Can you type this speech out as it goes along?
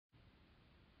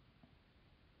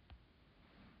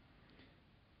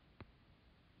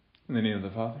In the name of the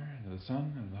Father, and of the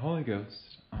Son, and of the Holy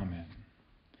Ghost. Amen.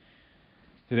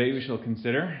 Today we shall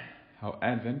consider how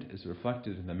Advent is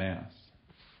reflected in the Mass.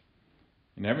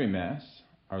 In every Mass,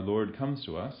 our Lord comes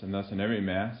to us, and thus in every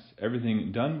Mass,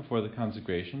 everything done before the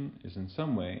consecration is in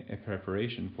some way a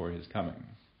preparation for his coming.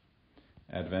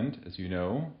 Advent, as you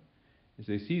know, is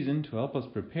a season to help us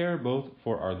prepare both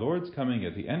for our Lord's coming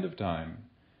at the end of time,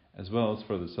 as well as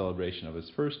for the celebration of his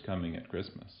first coming at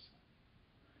Christmas.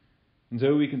 And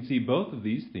so we can see both of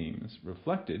these themes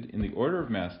reflected in the order of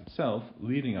Mass itself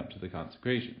leading up to the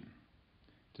consecration.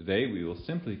 Today we will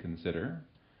simply consider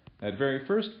that very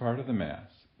first part of the Mass,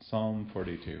 Psalm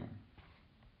 42.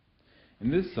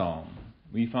 In this psalm,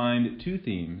 we find two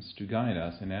themes to guide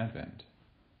us in Advent: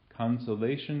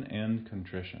 consolation and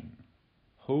contrition,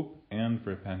 hope and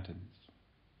repentance.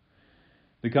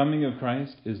 The coming of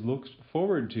Christ is looked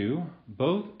forward to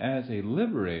both as a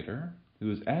liberator,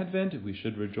 whose advent we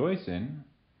should rejoice in,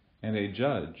 and a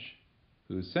judge,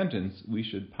 whose sentence we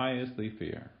should piously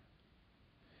fear.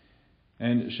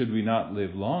 And should we not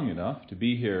live long enough to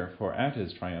be here for at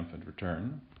his triumphant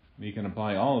return, we can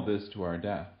apply all of this to our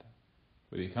death,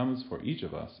 but he comes for each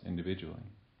of us individually.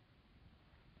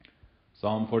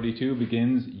 Psalm 42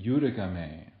 begins, Judica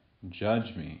me,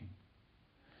 judge me.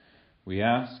 We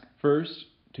ask first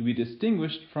to be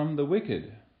distinguished from the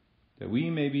wicked, that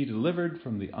we may be delivered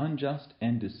from the unjust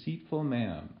and deceitful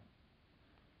man.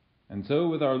 And so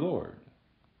with our Lord,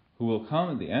 who will come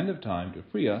at the end of time to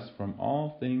free us from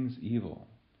all things evil,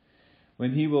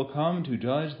 when he will come to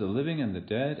judge the living and the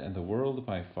dead and the world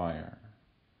by fire.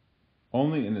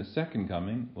 Only in the second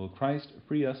coming will Christ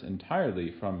free us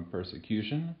entirely from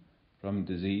persecution, from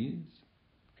disease,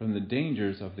 from the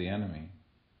dangers of the enemy.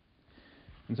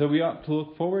 And so we ought to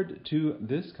look forward to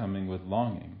this coming with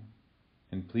longing,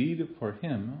 and plead for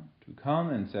him to come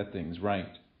and set things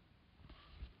right.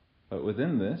 But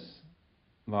within this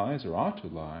lies, or ought to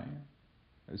lie,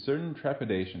 a certain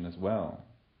trepidation as well.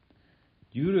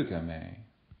 Judica me,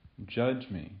 judge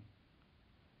me.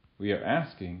 We are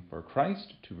asking for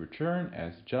Christ to return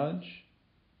as judge,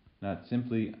 not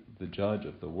simply the judge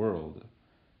of the world,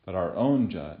 but our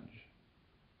own judge.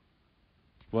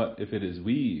 What if it is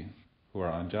we who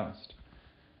are unjust?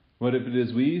 What if it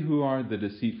is we who are the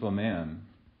deceitful man?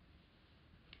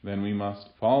 Then we must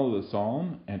follow the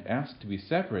psalm and ask to be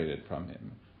separated from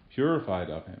him, purified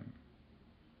of him.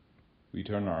 We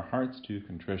turn our hearts to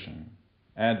contrition.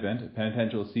 Advent, a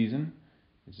penitential season,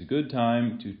 is a good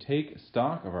time to take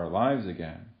stock of our lives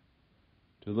again,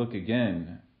 to look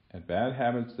again at bad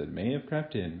habits that may have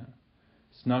crept in,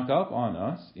 snuck up on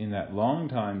us in that long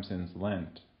time since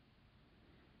Lent.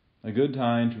 A good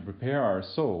time to prepare our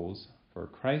souls for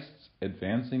Christ's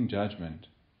advancing judgment.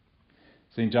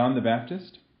 St. John the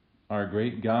Baptist, our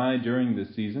great guide during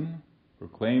this season,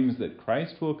 proclaims that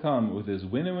Christ will come with his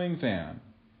winnowing fan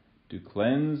to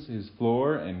cleanse his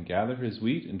floor and gather his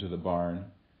wheat into the barn,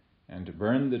 and to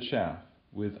burn the chaff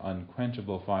with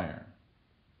unquenchable fire.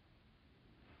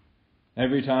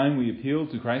 Every time we appeal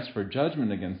to Christ for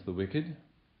judgment against the wicked,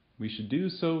 we should do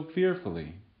so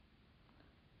fearfully.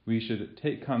 We should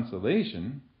take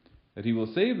consolation that he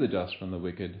will save the just from the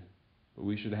wicked, but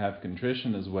we should have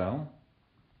contrition as well,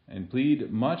 and plead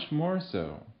much more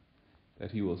so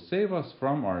that he will save us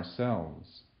from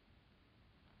ourselves.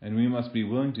 And we must be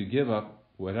willing to give up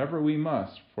whatever we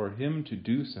must for him to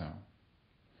do so,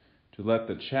 to let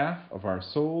the chaff of our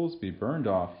souls be burned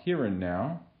off here and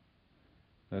now,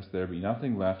 lest there be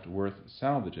nothing left worth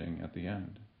salvaging at the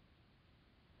end.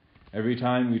 Every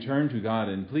time we turn to God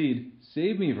and plead,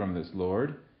 save me from this,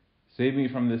 Lord, save me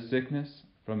from this sickness,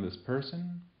 from this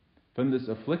person, from this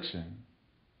affliction,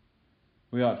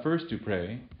 we ought first to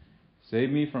pray, save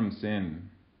me from sin,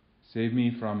 save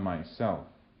me from myself,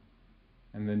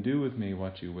 and then do with me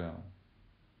what you will.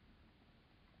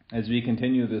 As we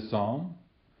continue this psalm,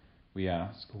 we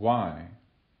ask, why?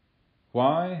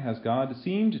 Why has God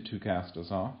seemed to cast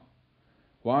us off?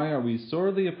 Why are we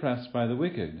sorely oppressed by the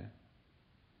wicked?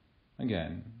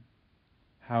 Again,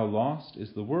 how lost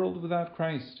is the world without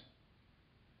Christ?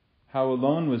 How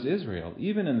alone was Israel,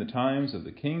 even in the times of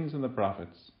the kings and the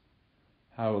prophets?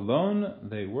 How alone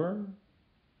they were,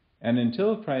 and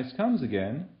until Christ comes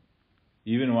again,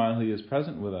 even while he is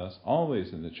present with us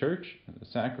always in the church and the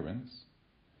sacraments,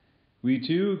 we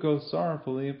too go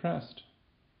sorrowfully oppressed.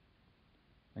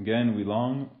 Again, we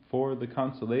long for the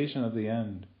consolation of the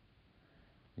end.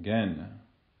 Again,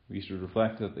 we should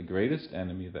reflect that the greatest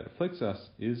enemy that afflicts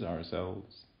us is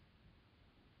ourselves.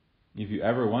 If you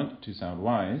ever want to sound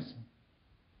wise,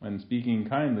 when speaking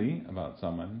kindly about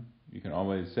someone, you can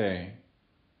always say,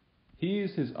 he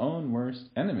is his own worst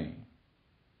enemy,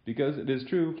 because it is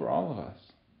true for all of us.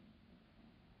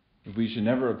 If we should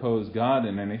never oppose God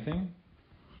in anything,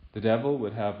 the devil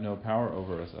would have no power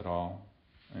over us at all,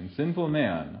 and sinful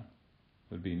man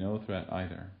would be no threat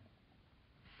either.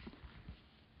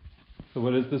 So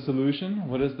what is the solution?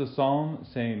 What does the psalm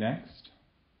say next?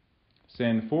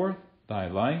 Send forth thy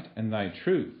light and thy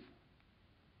truth.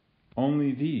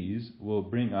 Only these will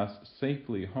bring us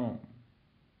safely home.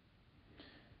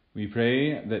 We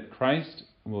pray that Christ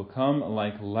will come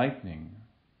like lightning,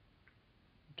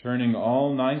 turning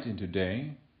all night into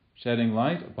day, shedding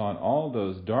light upon all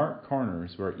those dark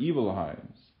corners where evil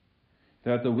hides,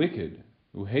 that the wicked,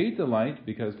 who hate the light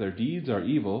because their deeds are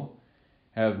evil,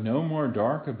 have no more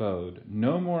dark abode,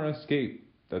 no more escape,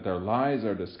 that their lies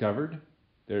are discovered,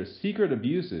 their secret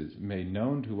abuses made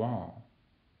known to all.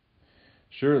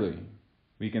 Surely,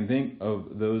 we can think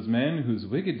of those men whose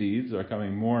wicked deeds are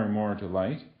coming more and more to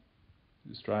light,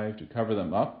 who strive to cover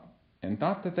them up, and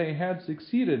thought that they had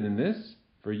succeeded in this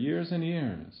for years and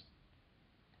years.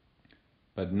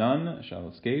 But none shall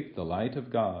escape the light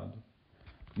of God.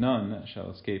 None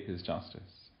shall escape his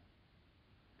justice.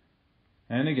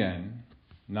 And again,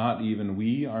 not even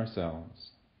we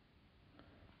ourselves.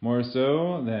 More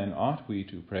so than ought we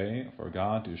to pray for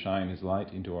God to shine his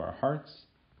light into our hearts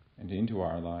and into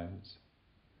our lives.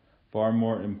 Far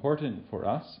more important for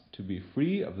us to be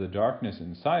free of the darkness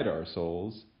inside our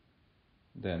souls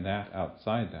than that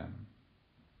outside them.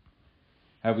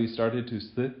 Have we started to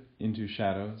slip into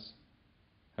shadows?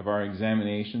 Have our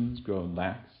examinations grown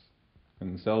lax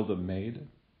and seldom made?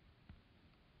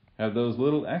 Have those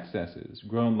little excesses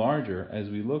grown larger as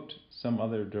we looked some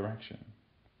other direction?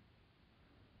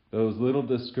 Those little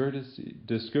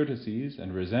discourtesies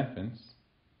and resentments,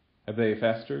 have they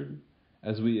festered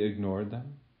as we ignored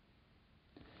them?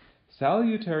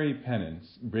 Salutary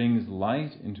penance brings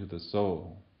light into the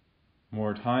soul,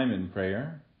 more time in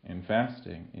prayer, in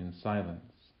fasting, in silence.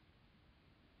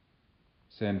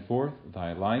 Send forth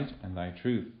thy light and thy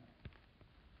truth.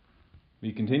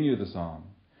 We continue the psalm.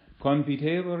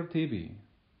 Confitelor tibi,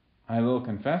 I will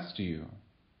confess to you.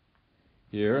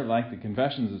 Here, like the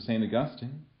confessions of St.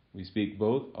 Augustine, we speak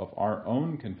both of our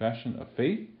own confession of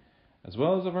faith as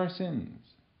well as of our sins.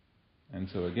 And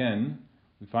so again,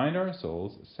 we find our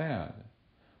souls sad.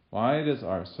 Why does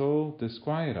our soul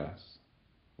disquiet us?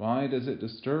 Why does it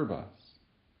disturb us?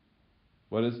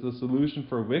 What is the solution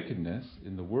for wickedness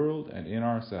in the world and in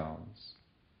ourselves?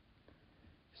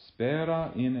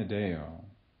 Spera in Deo.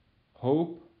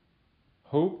 Hope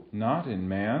not in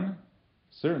man,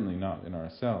 certainly not in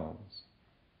ourselves,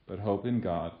 but hope in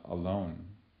God alone.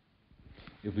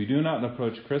 If we do not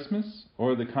approach Christmas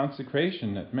or the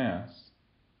consecration at Mass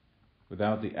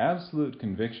without the absolute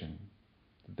conviction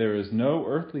that there is no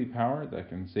earthly power that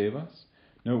can save us,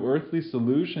 no earthly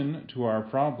solution to our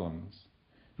problems,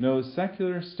 no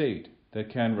secular state that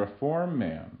can reform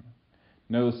man,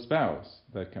 no spouse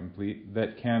that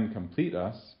can complete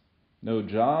us, no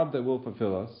job that will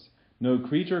fulfill us, no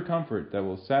creature comfort that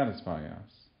will satisfy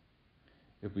us.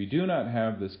 If we do not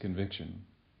have this conviction,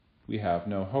 we have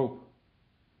no hope.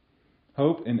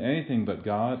 Hope in anything but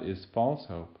God is false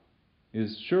hope,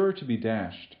 is sure to be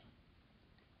dashed.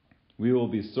 We will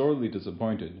be sorely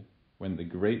disappointed when the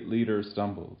great leader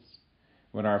stumbles,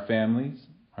 when our families,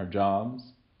 our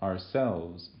jobs,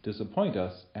 ourselves disappoint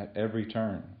us at every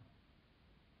turn.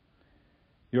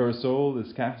 Your soul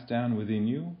is cast down within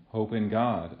you. Hope in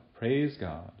God. Praise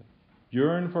God.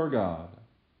 Yearn for God.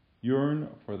 Yearn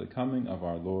for the coming of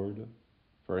our Lord,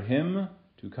 for him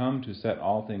to come to set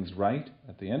all things right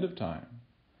at the end of time,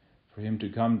 for him to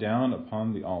come down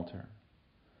upon the altar,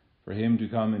 for him to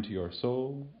come into your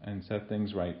soul and set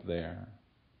things right there.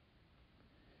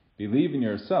 Believe in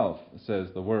yourself, says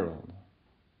the world.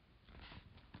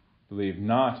 Believe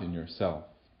not in yourself,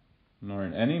 nor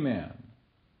in any man,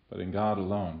 but in God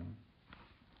alone.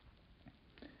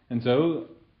 And so,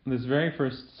 this very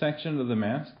first section of the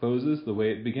Mass closes the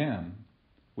way it began,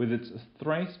 with its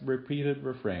thrice repeated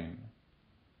refrain: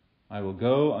 I will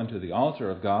go unto the altar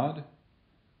of God,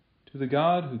 to the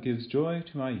God who gives joy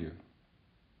to my youth.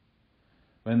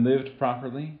 When lived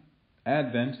properly,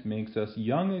 Advent makes us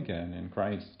young again in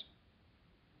Christ.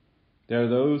 There are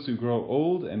those who grow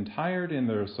old and tired in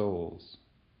their souls,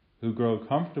 who grow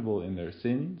comfortable in their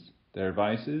sins, their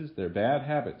vices, their bad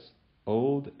habits,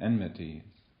 old enmities.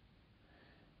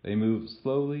 They move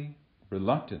slowly,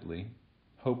 reluctantly,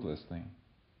 hopelessly.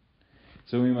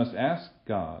 So we must ask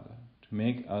God to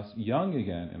make us young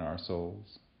again in our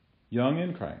souls, young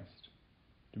in Christ,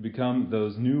 to become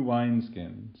those new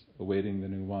wineskins awaiting the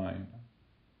new wine.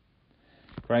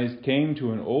 Christ came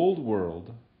to an old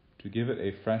world to give it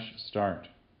a fresh start.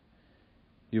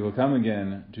 He will come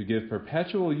again to give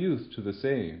perpetual youth to the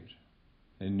saved,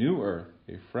 a new earth,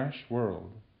 a fresh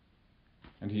world.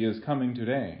 And he is coming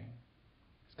today.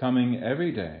 He's coming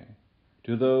every day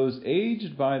to those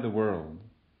aged by the world.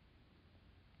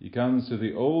 He comes to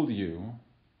the old you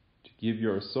to give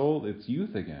your soul its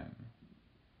youth again.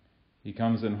 He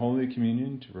comes in Holy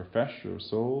Communion to refresh your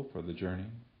soul for the journey.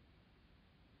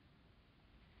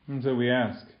 And so we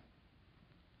ask,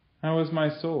 how has my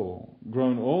soul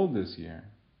grown old this year?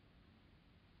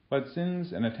 What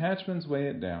sins and attachments weigh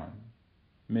it down,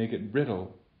 make it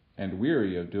brittle and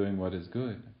weary of doing what is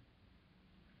good?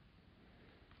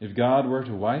 If God were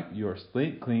to wipe your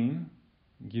slate clean,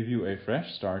 give you a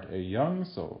fresh start, a young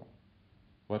soul,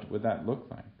 what would that look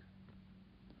like?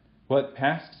 What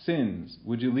past sins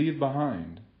would you leave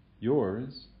behind,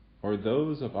 yours or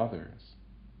those of others?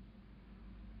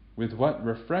 With what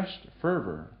refreshed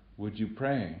fervor would you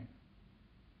pray?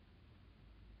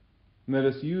 Let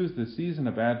us use the season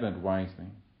of Advent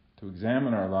wisely, to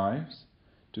examine our lives,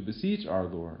 to beseech our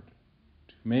Lord,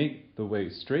 to make the way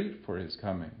straight for his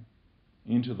coming,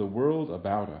 into the world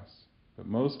about us, but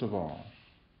most of all,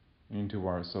 into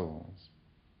our souls.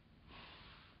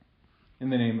 In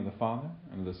the name of the Father,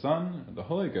 and of the Son, and of the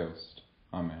Holy Ghost.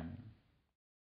 Amen.